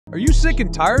Are you sick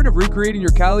and tired of recreating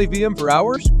your Kali VM for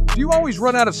hours? Do you always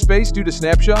run out of space due to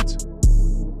snapshots?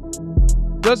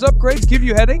 Does upgrades give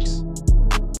you headaches?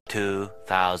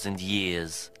 2,000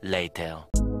 years later.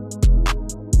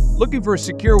 Looking for a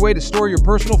secure way to store your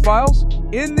personal files?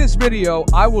 In this video,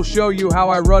 I will show you how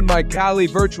I run my Kali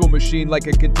virtual machine like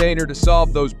a container to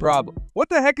solve those problems. What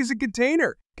the heck is a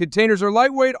container? Containers are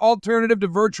lightweight alternative to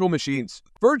virtual machines.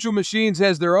 Virtual machines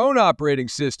has their own operating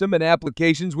system and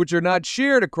applications which are not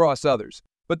shared across others,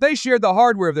 but they share the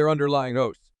hardware of their underlying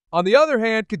hosts. On the other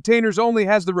hand, containers only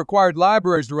has the required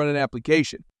libraries to run an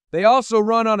application. They also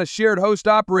run on a shared host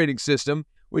operating system,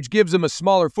 which gives them a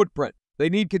smaller footprint. They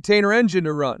need Container Engine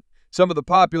to run. Some of the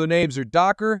popular names are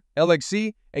Docker,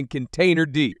 LXC, and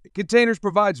Containerd. Containers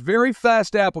provides very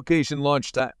fast application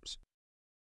launch times.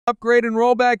 Upgrade and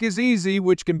rollback is easy,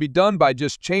 which can be done by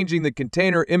just changing the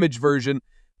container image version.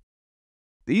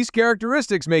 These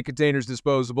characteristics make containers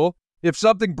disposable. If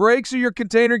something breaks or your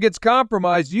container gets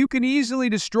compromised, you can easily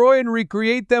destroy and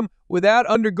recreate them without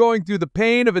undergoing through the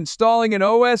pain of installing an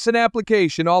OS and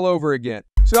application all over again.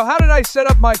 So how did I set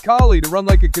up my Kali to run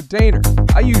like a container?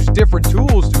 I use different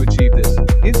tools to achieve this.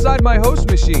 Inside my host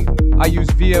machine, I use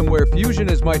VMware Fusion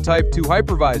as my Type 2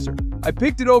 hypervisor. I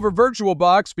picked it over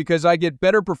VirtualBox because I get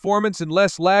better performance and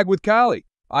less lag with Kali.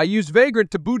 I use Vagrant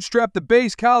to bootstrap the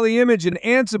base Kali image and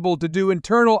Ansible to do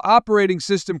internal operating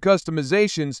system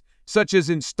customizations, such as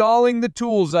installing the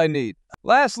tools I need.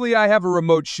 Lastly, I have a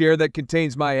remote share that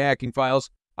contains my hacking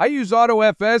files. I use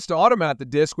Autofs to automate the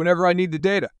disk whenever I need the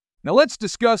data. Now let's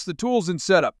discuss the tools and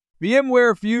setup.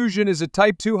 VMware Fusion is a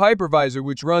Type 2 hypervisor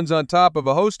which runs on top of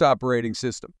a host operating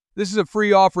system. This is a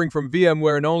free offering from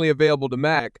VMware and only available to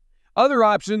Mac. Other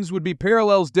options would be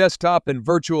Parallels Desktop and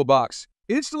VirtualBox.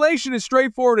 Installation is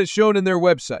straightforward as shown in their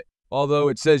website. Although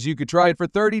it says you could try it for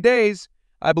 30 days,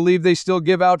 I believe they still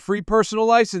give out free personal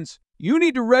license. You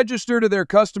need to register to their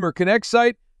Customer Connect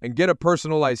site and get a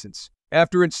personal license.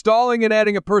 After installing and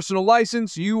adding a personal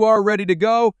license, you are ready to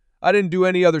go. I didn't do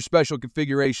any other special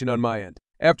configuration on my end.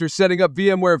 After setting up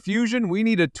VMware Fusion, we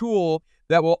need a tool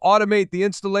that will automate the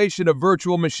installation of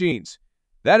virtual machines.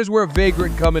 That is where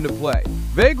Vagrant come into play.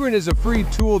 Vagrant is a free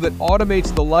tool that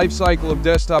automates the lifecycle of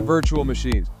desktop virtual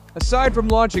machines. Aside from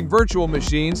launching virtual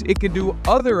machines, it can do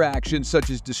other actions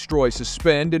such as destroy,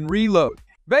 suspend, and reload.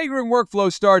 Vagrant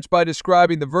workflow starts by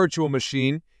describing the virtual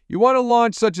machine you want to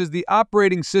launch, such as the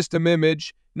operating system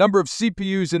image, number of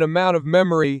CPUs, and amount of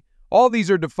memory. All these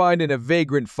are defined in a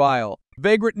Vagrantfile.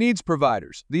 Vagrant needs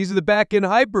providers. These are the backend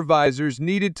hypervisors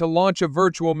needed to launch a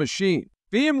virtual machine.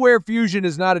 VMware Fusion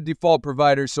is not a default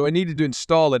provider, so I needed to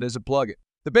install it as a plugin.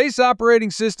 The base operating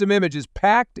system image is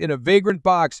packed in a Vagrant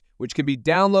box, which can be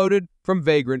downloaded from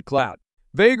Vagrant Cloud.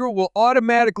 Vagrant will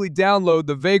automatically download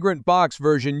the Vagrant box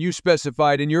version you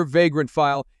specified in your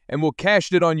Vagrantfile and will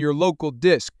cache it on your local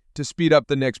disk to speed up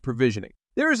the next provisioning.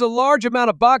 There is a large amount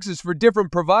of boxes for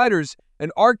different providers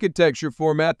and architecture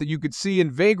format that you could see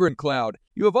in Vagrant Cloud.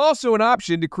 You have also an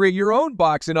option to create your own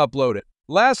box and upload it.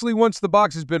 Lastly, once the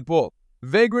box has been pulled,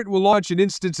 Vagrant will launch an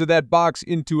instance of that box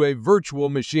into a virtual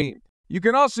machine. You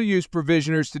can also use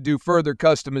provisioners to do further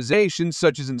customizations,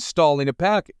 such as installing a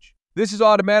package. This is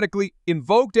automatically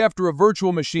invoked after a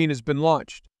virtual machine has been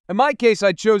launched. In my case,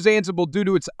 I chose Ansible due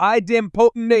to its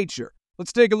idempotent nature.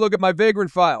 Let's take a look at my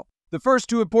Vagrantfile. The first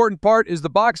two important part is the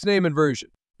box name and version.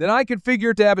 Then I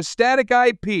configure it to have a static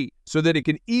IP so that it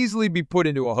can easily be put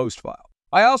into a host file.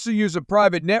 I also use a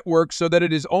private network so that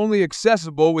it is only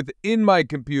accessible within my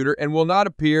computer and will not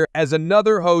appear as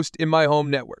another host in my home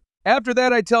network. After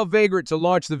that, I tell Vagrant to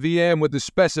launch the VM with the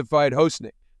specified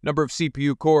hostname, number of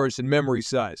CPU cores, and memory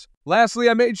size. Lastly,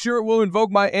 I made sure it will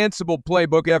invoke my Ansible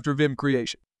playbook after Vim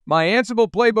creation. My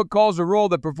Ansible playbook calls a role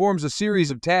that performs a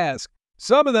series of tasks.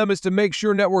 Some of them is to make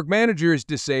sure Network Manager is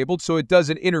disabled so it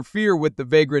doesn't interfere with the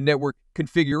Vagrant network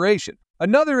configuration.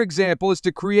 Another example is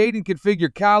to create and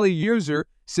configure Kali user,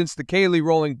 since the Kali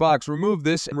rolling box removed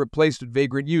this and replaced with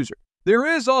Vagrant user. There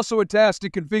is also a task to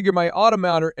configure my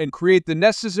Automator and create the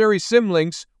necessary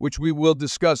symlinks, which we will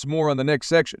discuss more on the next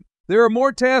section. There are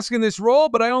more tasks in this role,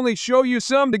 but I only show you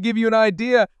some to give you an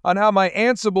idea on how my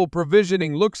Ansible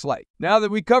provisioning looks like. Now that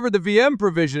we covered the VM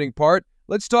provisioning part,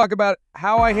 let's talk about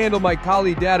how I handle my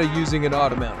Kali data using an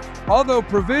Automator. Although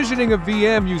provisioning a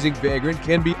VM using Vagrant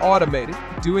can be automated,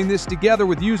 doing this together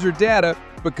with user data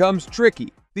becomes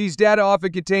tricky. These data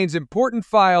often contains important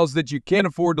files that you can't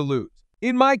afford to lose.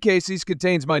 In my case, these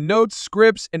contains my notes,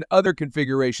 scripts, and other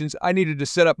configurations I needed to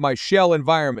set up my shell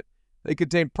environment. They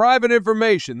contain private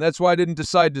information, that's why I didn't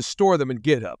decide to store them in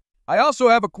GitHub. I also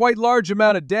have a quite large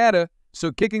amount of data,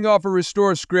 so kicking off a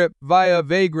restore script via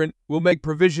Vagrant will make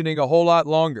provisioning a whole lot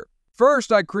longer.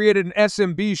 First, I created an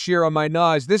SMB share on my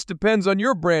NAS. This depends on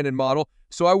your brand and model,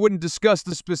 so I wouldn't discuss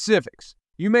the specifics.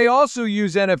 You may also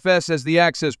use NFS as the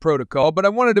access protocol, but I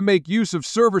wanted to make use of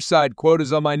server-side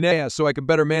quotas on my NAS so I can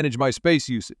better manage my space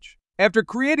usage. After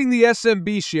creating the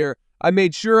SMB share, I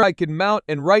made sure I could mount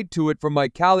and write to it from my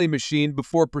Kali machine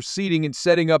before proceeding and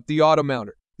setting up the auto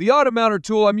mounter. The auto mounter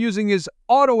tool I'm using is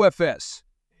Autofs.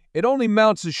 It only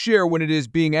mounts a share when it is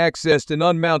being accessed and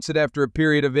unmounts it after a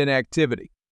period of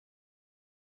inactivity.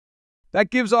 That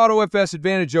gives Autofs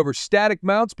advantage over static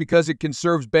mounts because it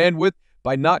conserves bandwidth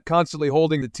by not constantly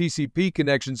holding the TCP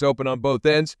connections open on both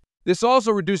ends. This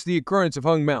also reduces the occurrence of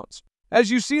hung mounts. As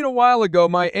you've seen a while ago,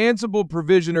 my Ansible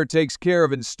provisioner takes care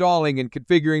of installing and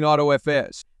configuring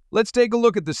Autofs. Let's take a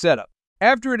look at the setup.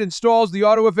 After it installs the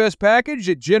Autofs package,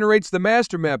 it generates the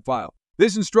master map file.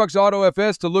 This instructs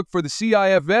Autofs to look for the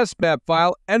CIFS map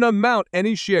file and unmount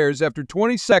any shares after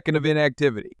 20 seconds of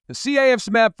inactivity. The CIFS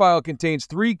map file contains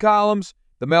 3 columns,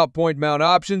 the mount point, mount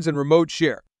options, and remote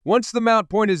share. Once the mount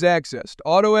point is accessed,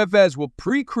 Autofs will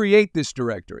pre-create this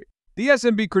directory. The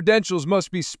SMB credentials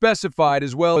must be specified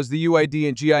as well as the UID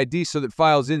and GID so that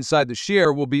files inside the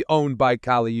share will be owned by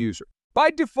Kali user. By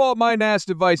default, my NAS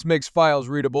device makes files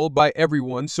readable by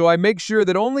everyone, so I make sure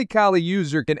that only Kali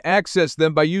user can access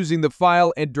them by using the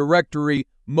file and directory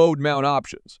mode mount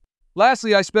options.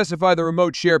 Lastly, I specify the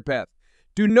remote share path.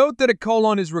 Do note that a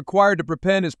colon is required to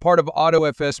prepend as part of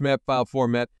Autofs map file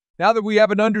format. Now that we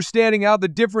have an understanding how the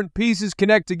different pieces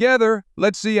connect together,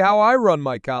 let's see how I run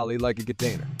my Kali like a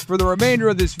container. For the remainder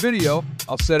of this video,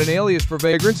 I'll set an alias for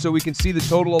Vagrant so we can see the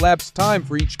total elapsed time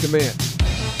for each command.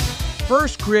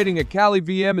 First, creating a Kali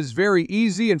VM is very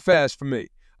easy and fast for me.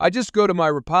 I just go to my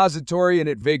repository and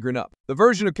hit Vagrant up. The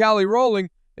version of Kali rolling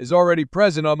is already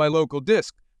present on my local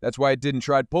disk. That's why I didn't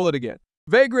try to pull it again.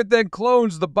 Vagrant then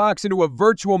clones the box into a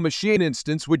virtual machine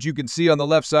instance, which you can see on the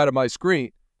left side of my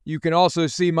screen. You can also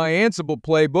see my Ansible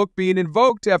playbook being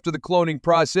invoked after the cloning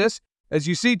process. As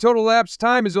you see, total elapsed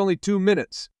time is only 2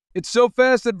 minutes. It's so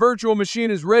fast that virtual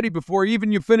machine is ready before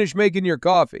even you finish making your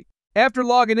coffee. After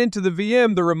logging into the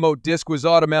VM, the remote disk was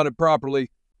auto-mounted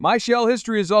properly. My shell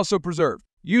history is also preserved.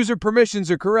 User permissions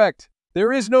are correct.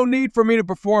 There is no need for me to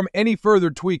perform any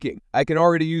further tweaking. I can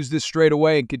already use this straight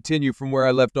away and continue from where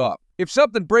I left off. If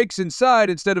something breaks inside,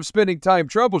 instead of spending time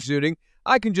troubleshooting,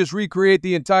 I can just recreate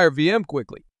the entire VM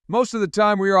quickly. Most of the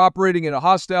time we are operating in a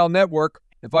hostile network.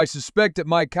 If I suspect that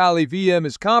my Kali VM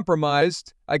is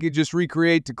compromised, I could just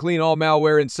recreate to clean all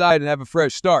malware inside and have a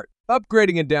fresh start.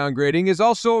 Upgrading and downgrading is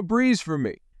also a breeze for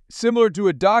me. Similar to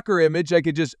a Docker image, I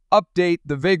could just update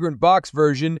the Vagrant box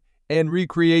version and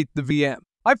recreate the VM.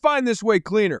 I find this way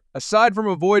cleaner. Aside from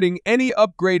avoiding any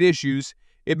upgrade issues,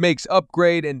 it makes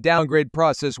upgrade and downgrade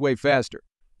process way faster.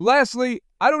 Lastly,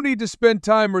 I don't need to spend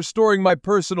time restoring my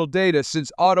personal data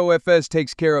since Autofs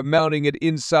takes care of mounting it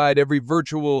inside every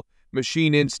virtual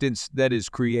machine instance that is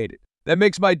created. That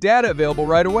makes my data available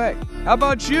right away. How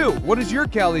about you? What is your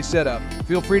Kali setup?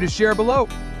 Feel free to share below.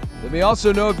 Let me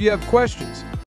also know if you have questions.